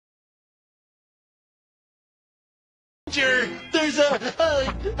There's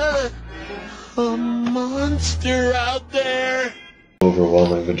a monster out there.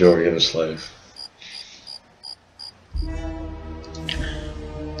 Overwhelming majority of his life.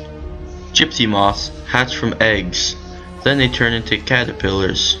 Gypsy moths hatch from eggs, then they turn into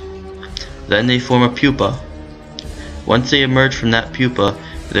caterpillars. Then they form a pupa. Once they emerge from that pupa,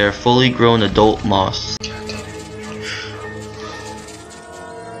 they are fully grown adult moths.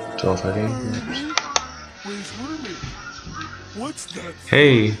 12:30. What's that?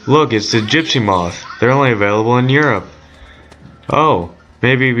 Hey, look, it's the Gypsy Moth. They're only available in Europe. Oh,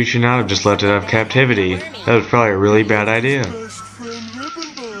 maybe we should not have just left it out of captivity. That was probably a really bad idea. Best friend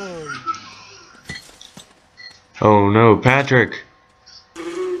ribbon boy. Oh no, Patrick.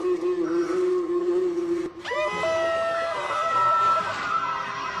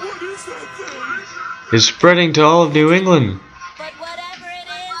 What is that thing? It's spreading to all of New England. But whatever it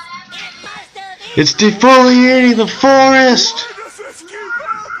is, it must have It's defoliating the forest! Why does this keep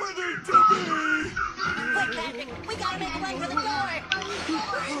happening to me? Quick, Patrick, we gotta make a way for the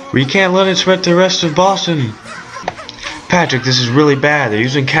door. We can't let it spread to the rest of Boston. Patrick, this is really bad. They're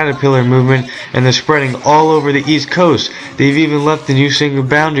using caterpillar movement and they're spreading all over the East Coast. They've even left the New England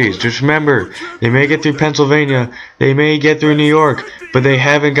boundaries. Just remember, they may get through Pennsylvania, they may get through New York, but they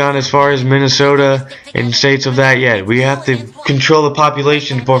haven't gone as far as Minnesota and states of that yet. We have to control the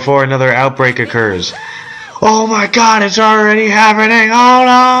population before another outbreak occurs. Oh my god, it's already happening! Oh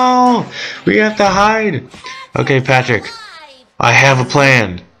no! We have to hide! Okay, Patrick, I have a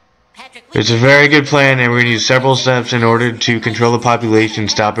plan. It's a very good plan, and we're going to use several steps in order to control the population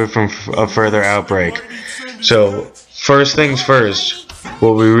and stop it from a further outbreak. So, first things first,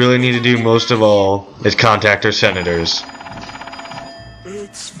 what we really need to do most of all is contact our senators.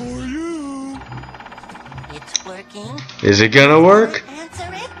 It's for you. It's working. Is it gonna work?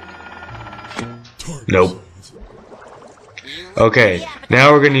 Answer it. Nope. Okay,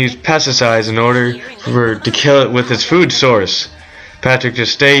 now we're going to use pesticides in order to kill it with its food source. Patrick,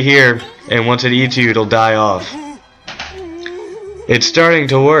 just stay here, and once it eats you, it'll die off. It's starting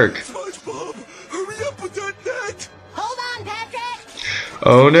to work. SpongeBob, hurry up with that net. Hold on, Patrick.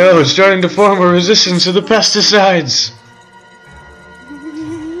 Oh no, it's starting to form a resistance to the pesticides.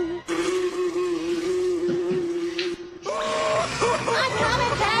 I'm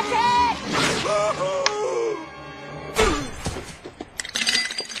coming, Patrick.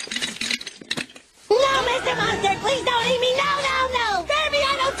 No, Mr. Monster, please don't eat me. No, no, no. Baby,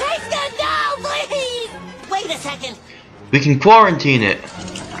 I don't taste good. No, please. Wait a second. We can quarantine it.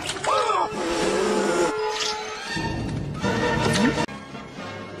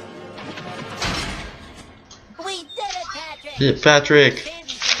 We did it, Patrick. Yeah, Patrick,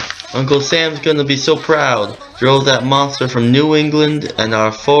 Uncle Sam's gonna be so proud. Drove that monster from New England and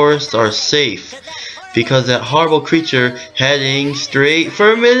our forests are safe. Because that horrible creature heading straight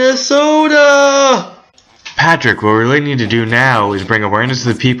for Minnesota! Patrick, what we really need to do now is bring awareness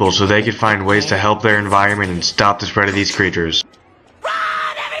to the people so they can find ways to help their environment and stop the spread of these creatures. Run,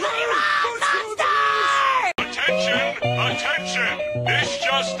 everybody, run, monster! Attention! Attention! This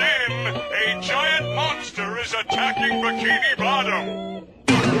just in! A giant monster is attacking Bikini Bottom!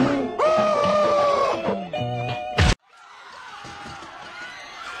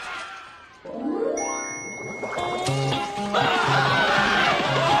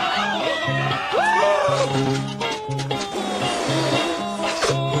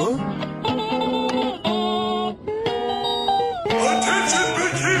 Attention,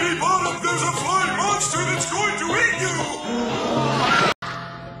 Bikini Bottom! There's a flying monster that's going to eat you!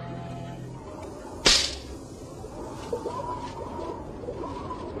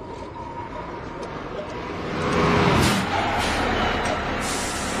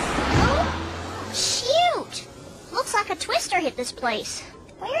 Shoot! Looks like a twister hit this place.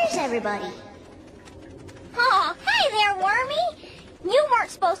 Where is everybody? Oh, hey there, Wormy! You weren't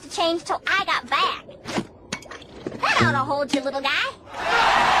supposed to change till I got back. That ought to hold you, little guy.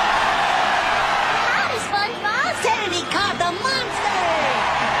 Howdy, SpongeBob. Sandy caught the monster!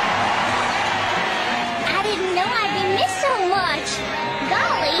 I didn't know I'd be missed so much.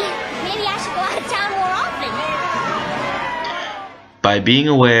 Golly, maybe I should go out of town more often. By being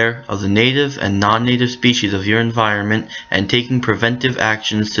aware of the native and non-native species of your environment and taking preventive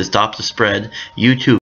actions to stop the spread, you too